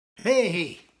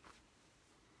Hey,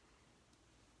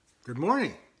 good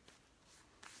morning.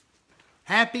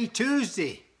 Happy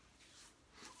Tuesday.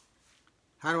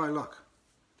 How do I look?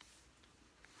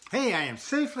 Hey, I am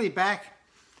safely back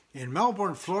in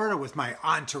Melbourne, Florida with my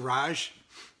entourage.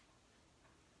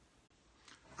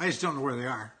 I just don't know where they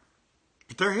are,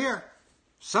 but they're here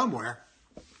somewhere.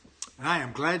 And I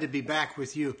am glad to be back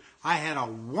with you. I had a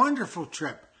wonderful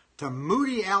trip to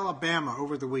Moody, Alabama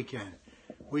over the weekend.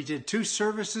 We did 2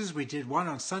 services. We did one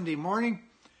on Sunday morning,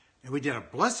 and we did a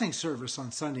blessing service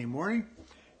on Sunday morning.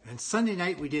 And Sunday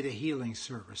night we did a healing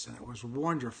service, and it was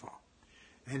wonderful.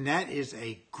 And that is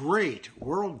a great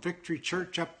World Victory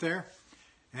Church up there.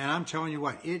 And I'm telling you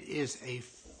what, it is a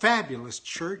fabulous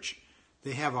church.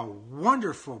 They have a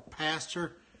wonderful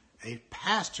pastor, a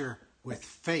pastor with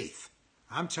faith.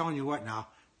 I'm telling you what now,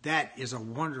 that is a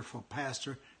wonderful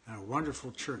pastor and a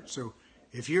wonderful church. So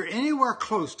if you're anywhere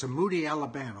close to Moody,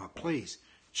 Alabama, please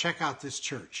check out this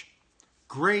church.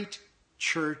 Great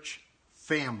church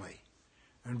family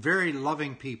and very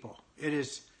loving people. It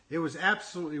was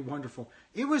absolutely wonderful.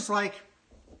 It was like,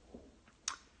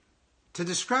 to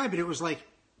describe it, it was like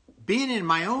being in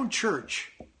my own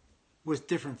church with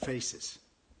different faces.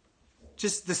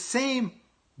 Just the same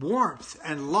warmth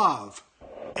and love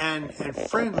and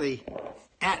friendly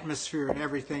atmosphere and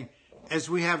everything as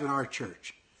we have in our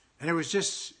church. And it was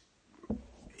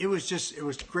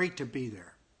great to be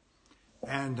there.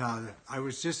 And I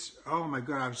was just, oh my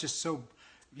God, I was just so,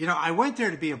 I went there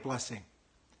to be a blessing.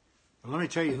 But let me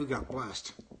tell you who got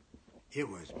blessed. It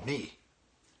was me.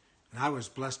 And I was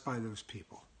blessed by those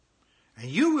people. And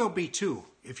you will be too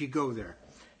if you go there.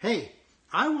 Hey,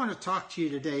 I want to talk to you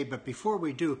today, but before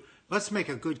we do, let's make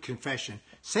a good confession.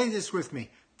 Say this with me.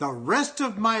 The rest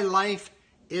of my life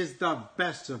is the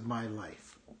best of my life.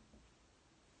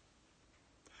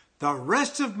 The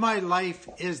rest of my life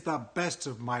is the best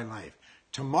of my life.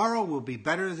 Tomorrow will be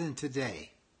better than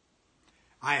today.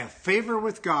 I have favor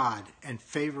with God and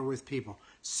favor with people.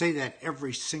 Say that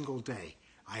every single day.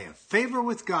 I have favor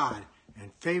with God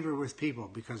and favor with people,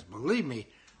 because believe me,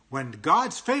 when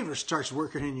God's favor starts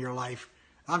working in your life,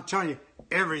 I'm telling you,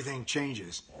 everything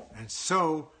changes. And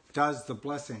so does the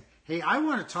blessing. Hey, I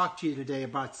want to talk to you today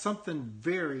about something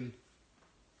very,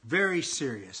 very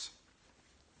serious.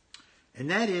 And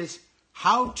that is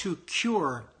how to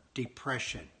cure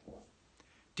depression.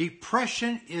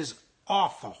 Depression is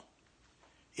awful.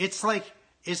 It's like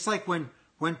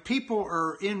when people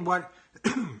are in what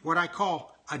I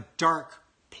call a dark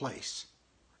place.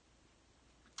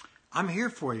 I'm here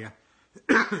for you.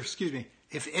 Excuse me.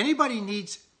 If anybody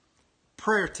needs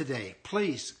prayer today,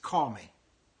 please call me.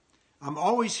 I'm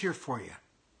always here for you.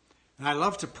 And I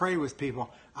love to pray with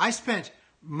people. I spent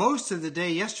most of the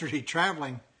day yesterday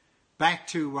traveling back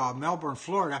to Melbourne,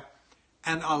 Florida,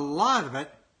 and a lot of it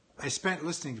I spent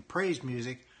listening to praise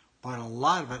music, but a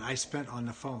lot of it I spent on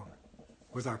the phone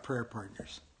with our prayer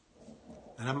partners.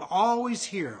 And I'm always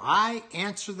here. I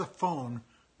answer the phone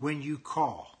when you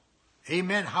call.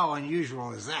 Amen. How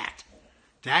unusual is that?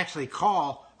 To actually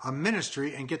call a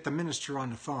ministry and get the minister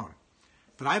on the phone.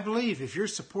 But I believe if you're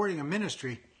supporting a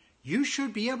ministry, you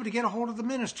should be able to get a hold of the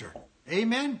minister.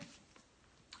 Amen.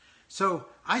 So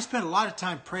I spent a lot of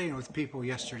time praying with people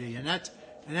yesterday, and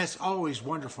that's always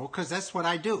wonderful, because that's what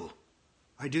I do.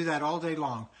 I do that all day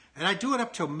long, and I do it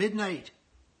up till midnight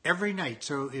every night.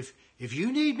 So if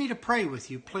you need me to pray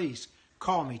with you, please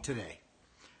call me today.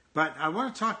 But I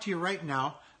want to talk to you right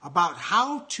now about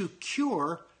how to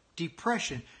cure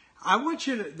depression.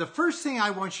 The first thing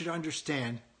I want you to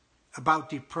understand about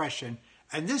depression,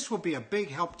 and this will be a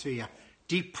big help to you.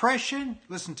 Depression,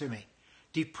 listen to me,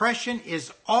 depression is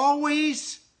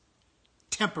always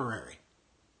temporary.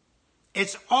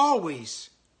 It's always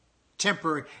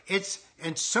temporary.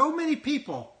 And so many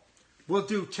people will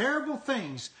do terrible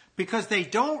things because they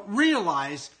don't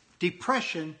realize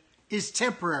depression is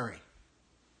temporary.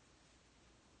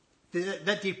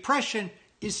 That depression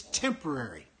is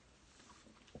temporary.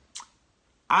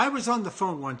 I was on the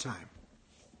phone one time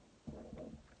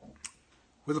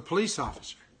with a police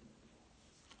officer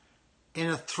in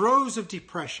the throes of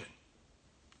depression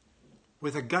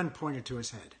with a gun pointed to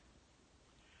his head.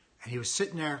 And he was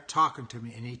sitting there talking to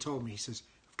me, and he told me, he says,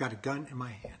 I've got a gun in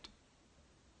my hand,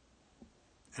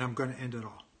 and I'm going to end it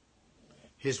all.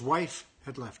 His wife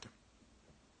had left him,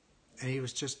 and he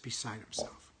was just beside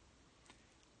himself.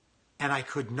 And I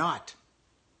could not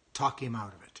talk him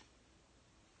out of it.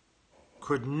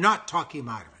 Could not talk him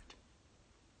out of it.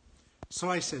 So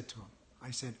I said to him,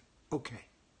 I said, okay.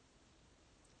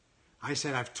 I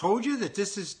said, I've told you that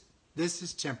this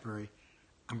is temporary.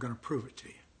 I'm going to prove it to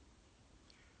you.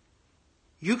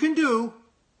 You can do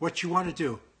what you want to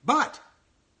do, But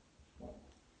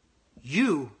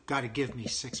you got to give me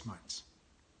 6 months.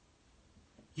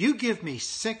 You give me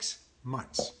 6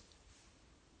 months.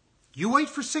 You wait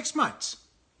for 6 months.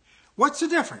 What's the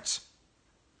difference?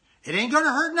 It ain't going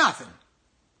to hurt nothing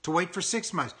to wait for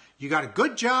 6 months. You got a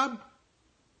good job.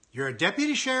 You're a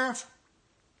deputy sheriff.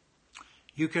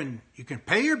 You can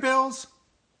pay your bills.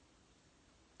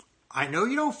 I know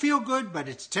you don't feel good, but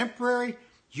it's temporary.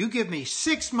 You give me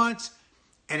 6 months,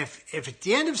 and if at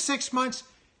the end of 6 months,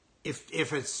 if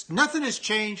it's nothing has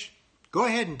changed, go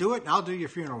ahead and do it, and I'll do your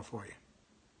funeral for you.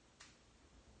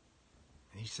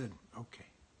 And he said, okay.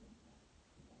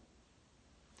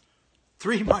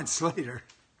 3 months later,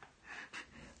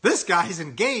 this guy's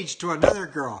engaged to another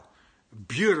girl, a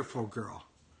beautiful girl.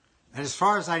 And as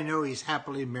far as I know, he's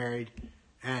happily married,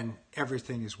 and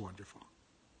everything is wonderful.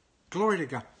 Glory to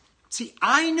God. See,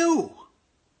 I knew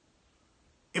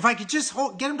if I could just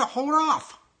get him to hold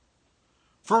off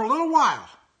for a little while,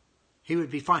 he would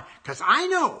be fine. Because I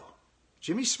know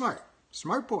Jimmy's smart.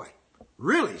 Smart boy.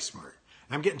 Really smart.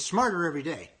 I'm getting smarter every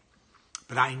day.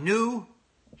 But I knew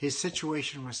his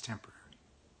situation was temporary.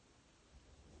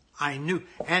 I knew.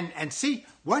 And see,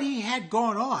 what he had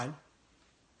going on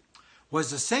was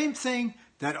the same thing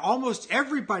that almost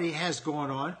everybody has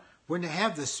going on when they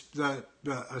have the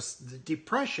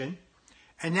depression,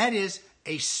 and that is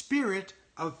a spirit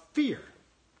of fear.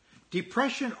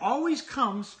 Depression always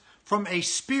comes from a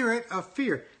spirit of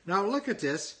fear. Now look at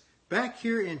this. Back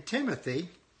here in Timothy,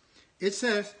 it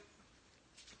says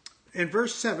in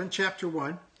verse 7, chapter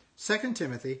 1, 2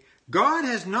 Timothy, God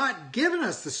has not given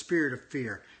us the spirit of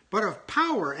fear, but of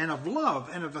power and of love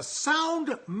and of a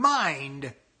sound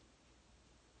mind.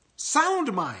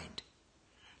 Sound mind.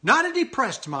 Not a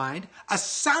depressed mind, a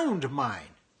sound mind.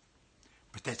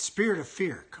 But that spirit of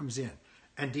fear comes in.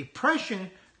 And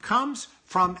depression comes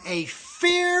from a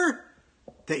fear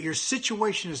that your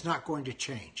situation is not going to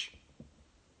change.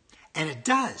 And it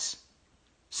does.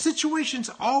 Situations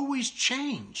always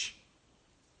change.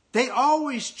 They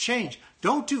always change.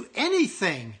 Don't do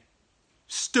anything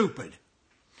stupid.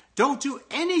 Don't do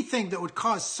anything that would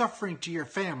cause suffering to your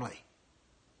family.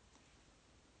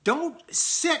 Don't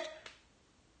sit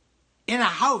in a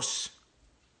house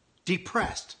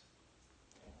depressed.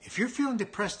 If you're feeling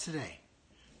depressed today,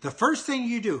 the first thing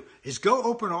you do is go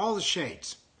open all the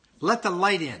shades. Let the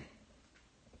light in.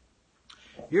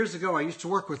 Years ago, I used to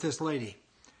work with this lady,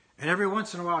 and every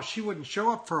once in a while, she wouldn't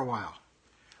show up for a while.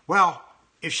 Well,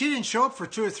 if she didn't show up for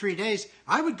 2 or 3 days,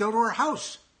 I would go to her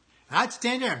house. And I'd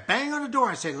stand there and bang on the door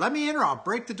and say, let me in or I'll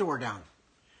break the door down.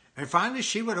 And finally,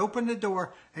 she would open the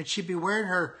door, and she'd be wearing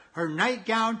her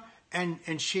nightgown,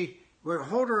 and she would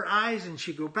hold her eyes, and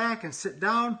she'd go back and sit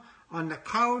down on the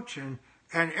couch, and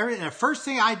everything. And the first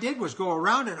thing I did was go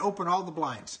around and open all the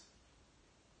blinds.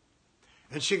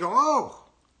 And she'd go, oh,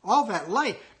 all that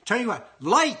light. Tell you what,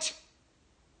 light.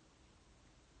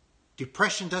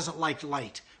 Depression doesn't like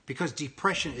light because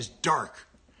depression is dark.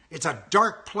 It's a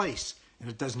dark place, and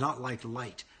it does not like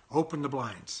light. Open the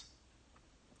blinds.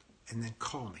 And then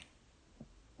call me.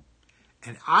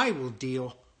 And I will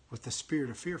deal with the spirit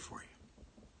of fear for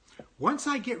you. Once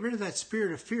I get rid of that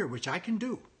spirit of fear, which I can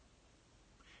do.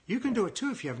 You can do it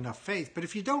too if you have enough faith. But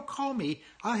if you don't call me,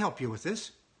 I'll help you with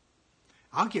this.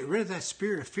 I'll get rid of that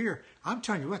spirit of fear. I'm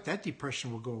telling you what, that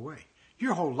depression will go away.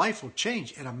 Your whole life will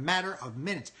change in a matter of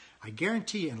minutes. I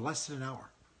guarantee you in less than an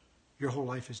hour, your whole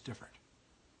life is different.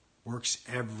 Works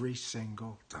every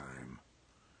single time.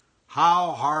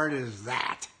 How hard is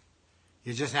that?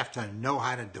 You just have to know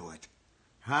how to do it.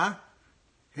 Huh?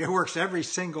 It works every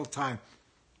single time.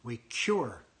 We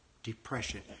cure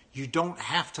depression. You don't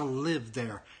have to live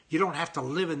there. You don't have to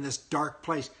live in this dark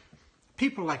place.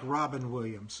 People like Robin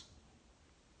Williams,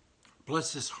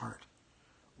 bless his heart,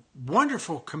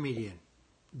 wonderful comedian,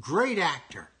 great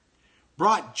actor,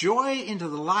 brought joy into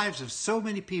the lives of so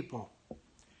many people,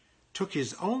 took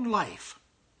his own life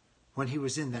when he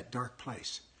was in that dark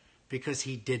place because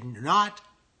he did not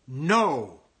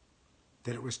know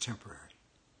that it was temporary.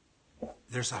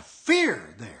 There's a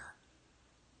fear there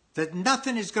that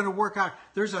nothing is going to work out.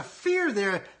 There's a fear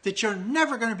there that you're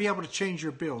never going to be able to change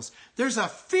your bills. There's a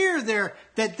fear there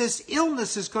that this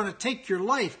illness is going to take your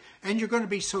life and you're going to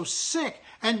be so sick.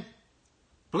 And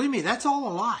believe me, that's all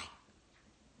a lie.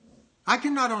 I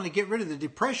can not only get rid of the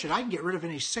depression, I can get rid of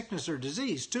any sickness or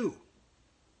disease too.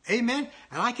 Amen?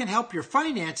 And I can help your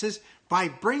finances by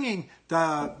bringing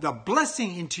the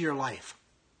blessing into your life.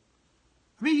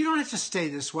 I mean, you don't have to stay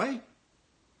this way.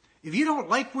 If you don't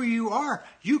like where you are,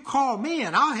 you call me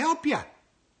and I'll help you.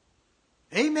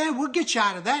 Amen? We'll get you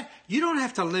out of that. You don't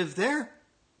have to live there.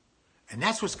 And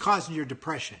that's what's causing your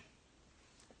depression.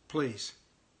 Please,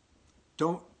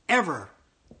 Don't ever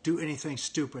do anything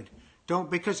stupid. Don't,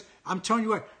 because I'm telling you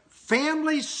what,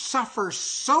 families suffer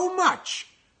so much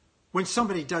when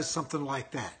somebody does something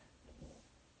like that.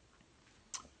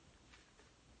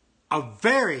 A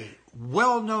very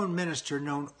well-known minister,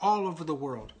 known all over the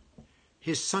world,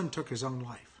 his son took his own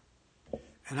life.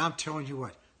 And I'm telling you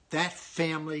what, that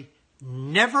family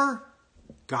never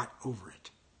got over it.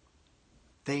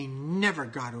 They never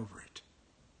got over it.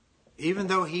 Even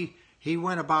though he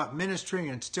went about ministering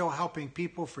and still helping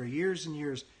people for years and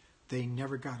years, they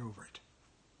never got over it.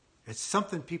 It's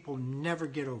something people never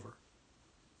get over.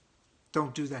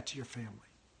 Don't do that to your family.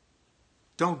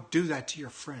 Don't do that to your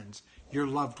friends, your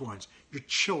loved ones, your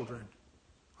children.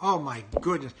 Oh my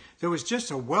goodness. There was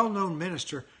just a well-known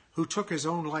minister who took his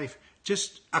own life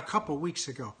just a couple weeks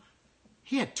ago.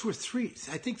 He had 2 or 3,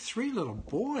 I think 3 little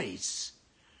boys.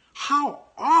 How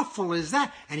awful is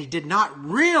that? And he did not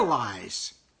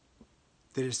realize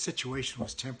that his situation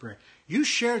was temporary. You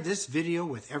share this video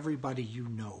with everybody you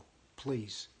know,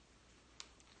 please.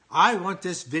 I want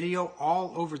this video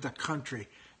all over the country,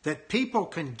 that people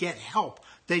can get help.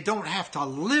 They don't have to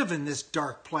live in this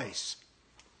dark place.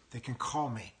 They can call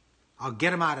me. I'll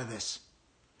get them out of this.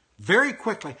 Very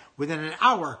quickly, within an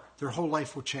hour, their whole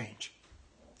life will change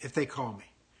if they call me.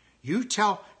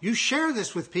 You share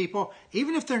this with people,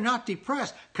 even if they're not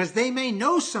depressed, because they may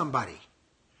know somebody.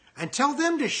 And tell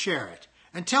them to share it.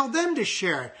 And tell them to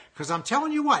share it. Because I'm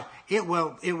telling you what, it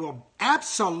will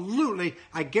absolutely,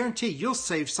 I guarantee you'll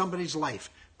save somebody's life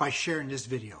by sharing this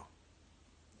video.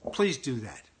 Please do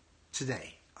that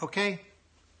today, okay?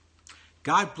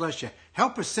 God bless you.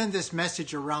 Help us send this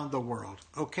message around the world,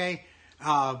 okay?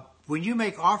 When you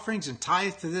make offerings and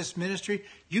tithe to this ministry,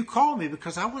 you call me,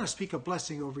 because I want to speak a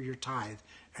blessing over your tithe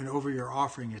and over your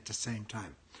offering at the same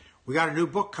time. We got a new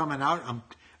book coming out.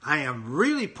 I am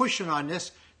really pushing on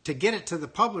this to get it to the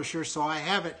publisher, so I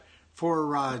have it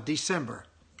for December.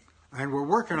 And we're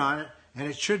working on it, and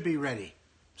it should be ready.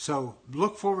 So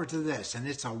look forward to this, and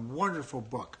it's a wonderful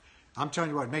book. I'm telling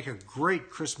you what, make a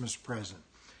great Christmas present.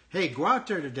 Hey, go out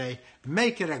there today,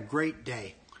 make it a great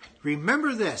day.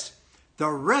 Remember this, the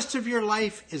rest of your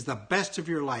life is the best of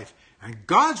your life, and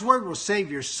God's Word will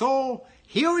save your soul,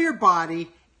 heal your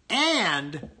body,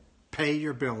 and pay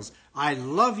your bills. I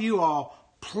love you all.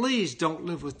 Please don't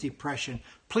live with depression.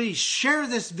 Please share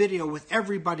this video with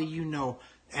everybody you know,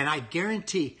 and I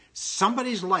guarantee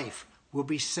somebody's life will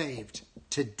be saved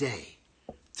today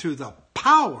through the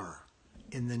power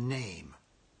in the name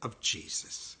of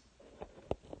Jesus.